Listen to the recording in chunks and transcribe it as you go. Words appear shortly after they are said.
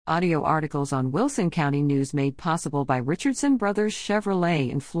Audio articles on Wilson County News made possible by Richardson Brothers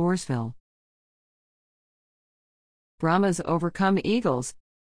Chevrolet in Floresville. Brahmas overcome Eagles.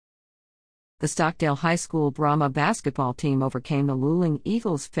 The Stockdale High School Brahma basketball team overcame the Luling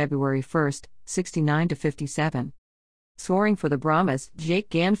Eagles February 1, 69-57. Scoring for the Brahmas: Jake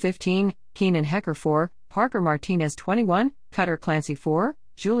Gann 15, Keenan Hecker 4, Parker Martinez 21, Cutter Clancy 4,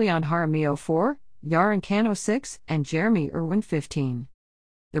 Julian Jaramillo 4, Yaron Cano 6, and Jeremy Irwin 15.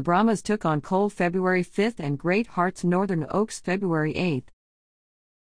 The Brahmas took on Cole February 5 and Great Hearts Northern Oaks February 8.